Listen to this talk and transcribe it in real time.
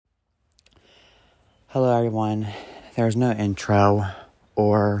Hello everyone, there's no intro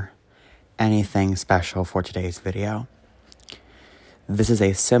or anything special for today's video. This is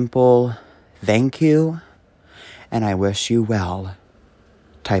a simple thank you and I wish you well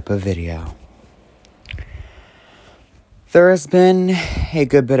type of video. There has been a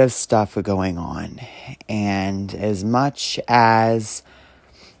good bit of stuff going on, and as much as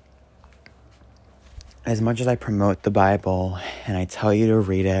I promote the Bible and I tell you to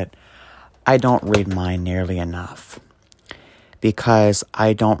read it, I don't read mine nearly enough because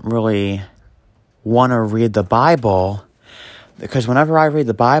I don't really want to read the Bible, because whenever I read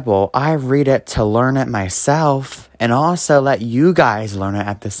the Bible, I read it to learn it myself and also let you guys learn it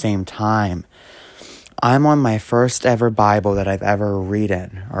at the same time. I'm on my first ever Bible that I've ever read,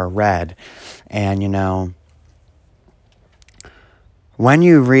 and when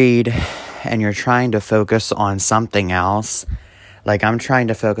you read and you're trying to focus on something else, like I'm trying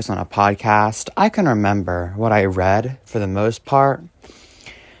to focus on a podcast, I can remember what I read for the most part.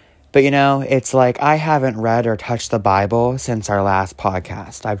 But it's like I haven't read or touched the Bible since our last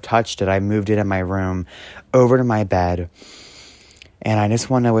podcast. I've touched it. I moved it in my room over to my bed. And I just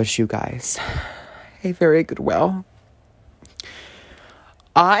want to wish you guys a very good well.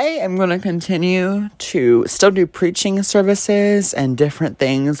 I am going to continue to still do preaching services and different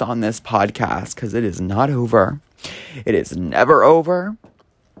things on this podcast because it is not over. It is never over.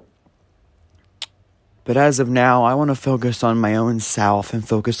 But as of now, I want to focus on my own self and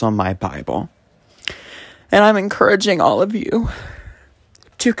focus on my Bible. And I'm encouraging all of you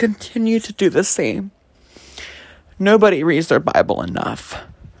to continue to do the same. Nobody reads their Bible enough.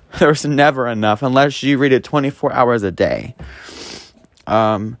 There's never enough unless you read it 24 hours a day.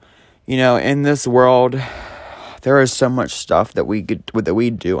 In this world, there is so much stuff that we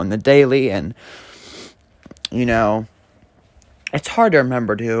do on the daily, and it's hard to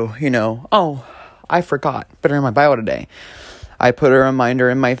remember I forgot, put it in my Bible today. I put a reminder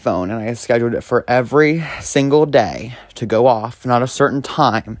in my phone and I scheduled it for every single day to go off, not a certain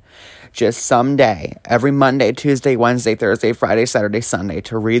time, just some day, every Monday, Tuesday, Wednesday, Thursday, Friday, Saturday, Sunday,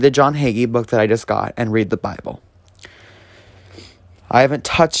 to read the John Hagee book that I just got and read the Bible. I haven't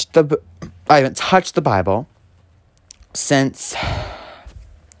touched the Bible since I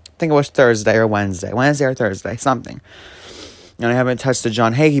think it was Thursday or Wednesday or Thursday, something. And I haven't touched the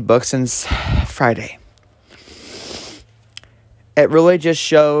John Hagee book since Friday. It really just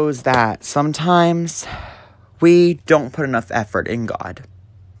shows that sometimes we don't put enough effort in God.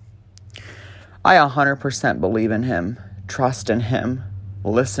 I 100% believe in Him, trust in Him,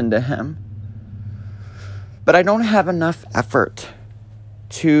 listen to Him. But I don't have enough effort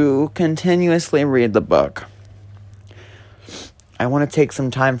to continuously read the book. I want to take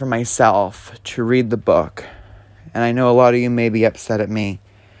some time for myself to read the book. And I know a lot of you may be upset at me,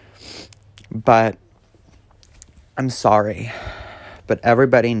 but I'm sorry. But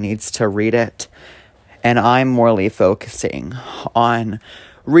everybody needs to read it. And I'm morally focusing on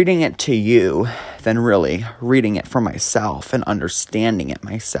reading it to you than really reading it for myself and understanding it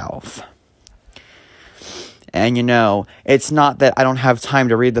myself. And it's not that I don't have time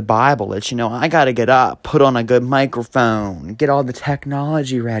to read the Bible. It's, I got to get up, put on a good microphone, get all the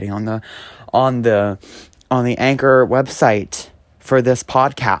technology ready on the Anchor website for this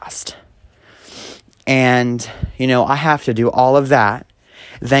podcast. And, I have to do all of that,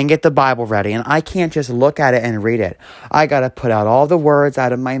 then get the Bible ready. And I can't just look at it and read it. I got to put out all the words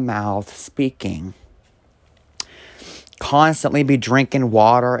out of my mouth, speaking. Constantly be drinking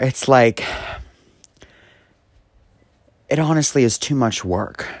water. It's like, it honestly is too much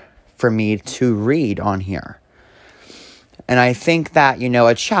work for me to read on here. And I think that,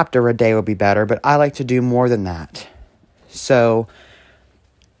 a chapter a day would be better, but I like to do more than that. So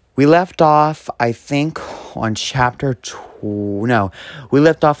we left off, I think, on chapter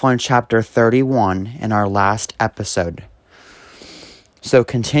 31 in our last episode. So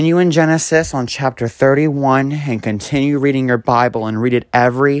continue in Genesis on chapter 31 and continue reading your Bible and read it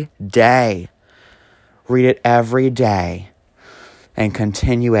every day. Read it every day and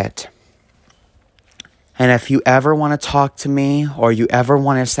continue it. And if you ever want to talk to me or you ever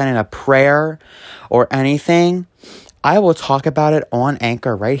want to send in a prayer or anything, I will talk about it on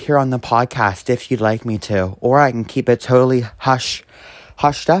Anchor right here on the podcast if you'd like me to. Or I can keep it totally hushed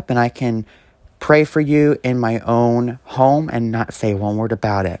up and I can pray for you in my own home and not say one word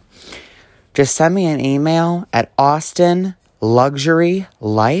about it. Just send me an email at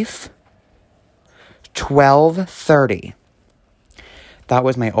austinluxurylife1230. That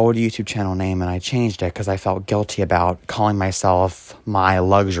was my old YouTube channel name, and I changed it because I felt guilty about calling myself My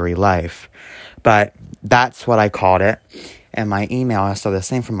Luxury Life. But that's what I called it. And my email is still the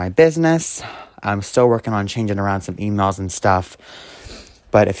same for my business. I'm still working on changing around some emails and stuff.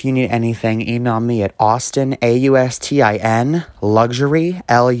 But if you need anything, email me at Austin, AUSTIN, luxury,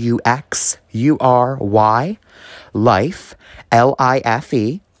 LUXURY, life,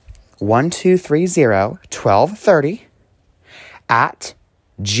 LIFE, 1230-1230 at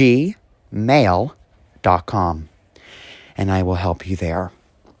gmail.com. And I will help you there.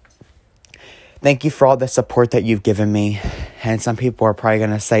 Thank you for all the support that you've given me. And some people are probably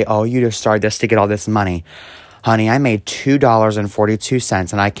going to say, oh, you just started this to get all this money. Honey, I made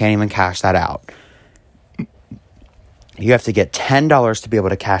 $2.42 and I can't even cash that out. You have to get $10 to be able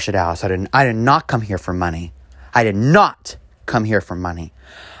to cash it out. So I did not come here for money. I did not come here for money.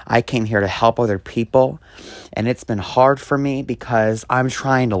 I came here to help other people. And it's been hard for me because I'm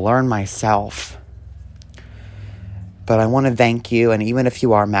trying to learn myself. But I want to thank you. And even if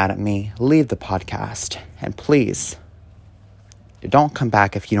you are mad at me, leave the podcast. And please, don't come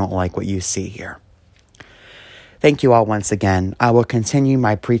back if you don't like what you see here. Thank you all once again. I will continue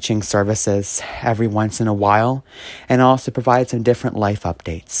my preaching services every once in a while and also provide some different life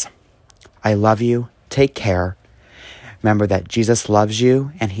updates. I love you. Take care. Remember that Jesus loves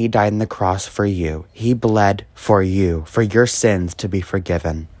you and he died on the cross for you. He bled for you, for your sins to be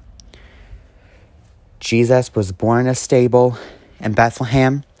forgiven. Jesus was born in a stable in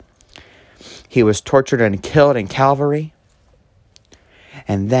Bethlehem. He was tortured and killed in Calvary.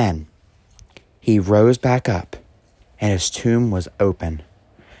 And then he rose back up and his tomb was open.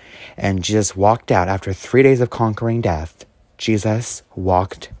 And Jesus walked out after 3 days of conquering death. Jesus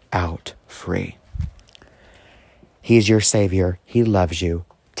walked out free. He's your Savior. He loves you.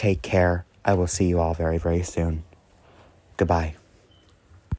 Take care. I will see you all very, very soon. Goodbye.